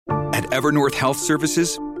Evernorth Health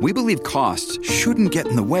Services, we believe costs shouldn't get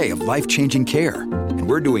in the way of life-changing care, and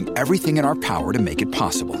we're doing everything in our power to make it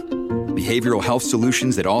possible. Behavioral health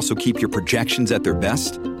solutions that also keep your projections at their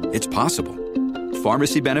best? It's possible.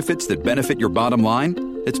 Pharmacy benefits that benefit your bottom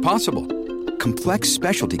line? It's possible. Complex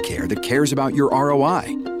specialty care that cares about your ROI?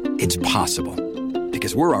 It's possible.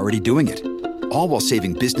 Because we're already doing it. All while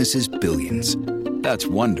saving businesses billions. That's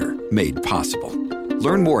Wonder made possible.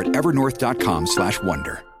 Learn more at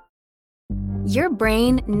evernorth.com/wonder. Your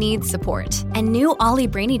brain needs support, and new Ollie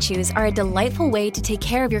Brainy Chews are a delightful way to take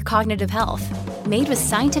care of your cognitive health. Made with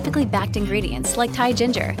scientifically backed ingredients like Thai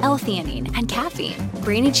ginger, L-theanine, and caffeine,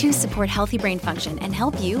 Brainy Chews support healthy brain function and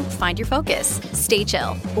help you find your focus, stay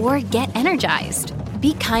chill, or get energized.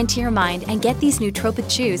 Be kind to your mind and get these nootropic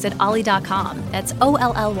chews at ollie.com. That's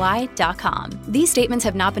OLLY.com. These statements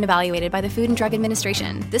have not been evaluated by the Food and Drug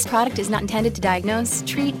Administration. This product is not intended to diagnose,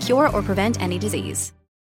 treat, cure, or prevent any disease.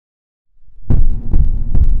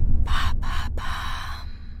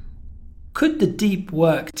 Could the deep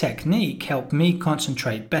work technique help me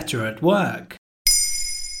concentrate better at work?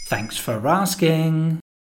 Thanks for asking.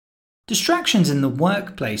 Distractions in the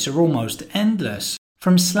workplace are almost endless,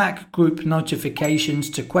 from Slack group notifications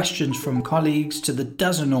to questions from colleagues to the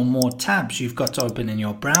dozen or more tabs you've got open in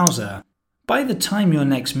your browser. By the time your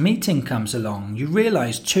next meeting comes along, you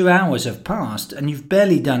realize 2 hours have passed and you've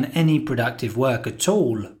barely done any productive work at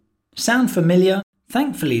all. Sound familiar?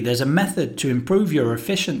 Thankfully, there's a method to improve your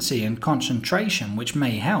efficiency and concentration which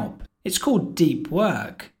may help. It's called deep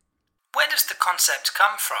work. Where does the concept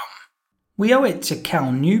come from? We owe it to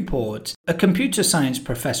Cal Newport, a computer science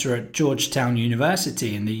professor at Georgetown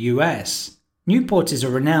University in the US. Newport is a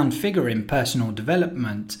renowned figure in personal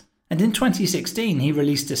development, and in 2016 he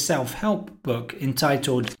released a self-help book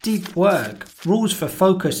entitled Deep Work: Rules for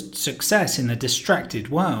Focused Success in a Distracted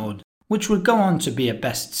World, which would go on to be a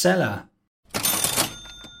bestseller.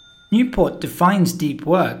 Newport defines deep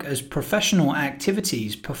work as professional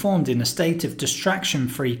activities performed in a state of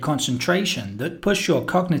distraction-free concentration that push your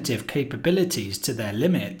cognitive capabilities to their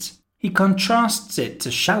limit. He contrasts it to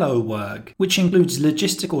shallow work, which includes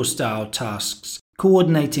logistical-style tasks,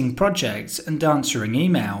 coordinating projects, and answering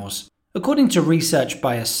emails. According to research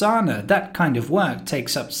by Asana, that kind of work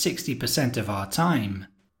takes up 60% of our time.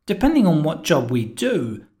 Depending on what job we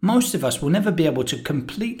do, most of us will never be able to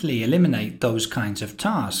completely eliminate those kinds of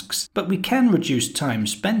tasks, but we can reduce time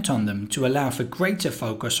spent on them to allow for greater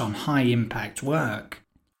focus on high-impact work.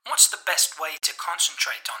 What's the best way to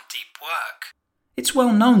concentrate on deep work? It's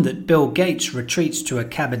well known that Bill Gates retreats to a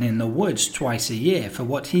cabin in the woods twice a year for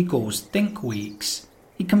what he calls Think Weeks.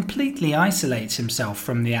 He completely isolates himself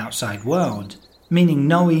from the outside world, meaning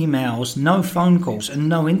no emails, no phone calls, and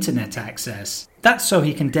no internet access. That's so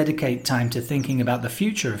he can dedicate time to thinking about the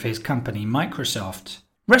future of his company, Microsoft.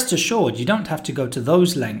 Rest assured, you don't have to go to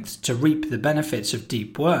those lengths to reap the benefits of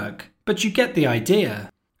deep work, but you get the idea.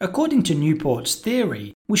 According to Newport's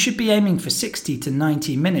theory, we should be aiming for 60 to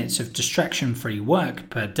 90 minutes of distraction-free work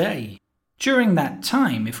per day. During that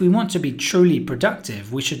time, if we want to be truly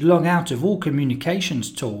productive, we should log out of all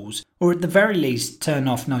communications tools, or at the very least turn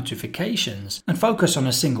off notifications, and focus on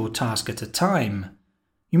a single task at a time.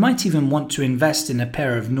 You might even want to invest in a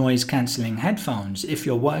pair of noise-cancelling headphones if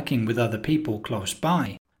you're working with other people close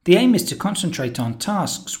by. The aim is to concentrate on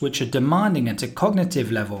tasks which are demanding at a cognitive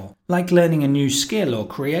level, like learning a new skill or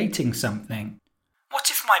creating something. What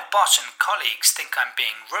if my boss and colleagues think I'm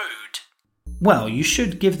being rude? Well, you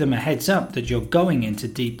should give them a heads up that you're going into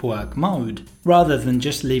deep work mode, rather than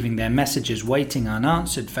just leaving their messages waiting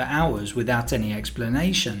unanswered for hours without any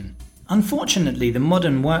explanation. Unfortunately, the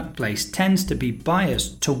modern workplace tends to be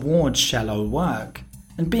biased towards shallow work,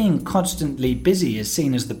 and being constantly busy is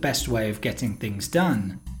seen as the best way of getting things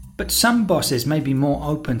done. But some bosses may be more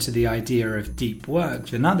open to the idea of deep work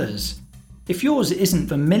than others. If yours isn't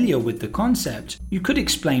familiar with the concept, you could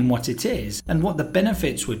explain what it is and what the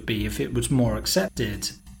benefits would be if it was more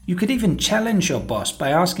accepted. You could even challenge your boss by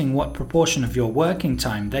asking what proportion of your working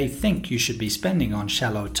time they think you should be spending on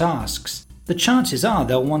shallow tasks. The chances are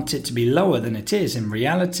they'll want it to be lower than it is in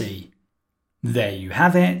reality. There you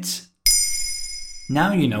have it.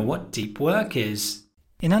 Now you know what deep work is.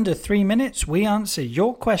 In under 3 minutes, we answer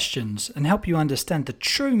your questions and help you understand the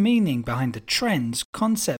true meaning behind the trends,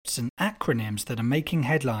 concepts, and acronyms that are making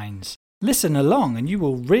headlines. Listen along and you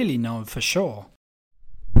will really know for sure.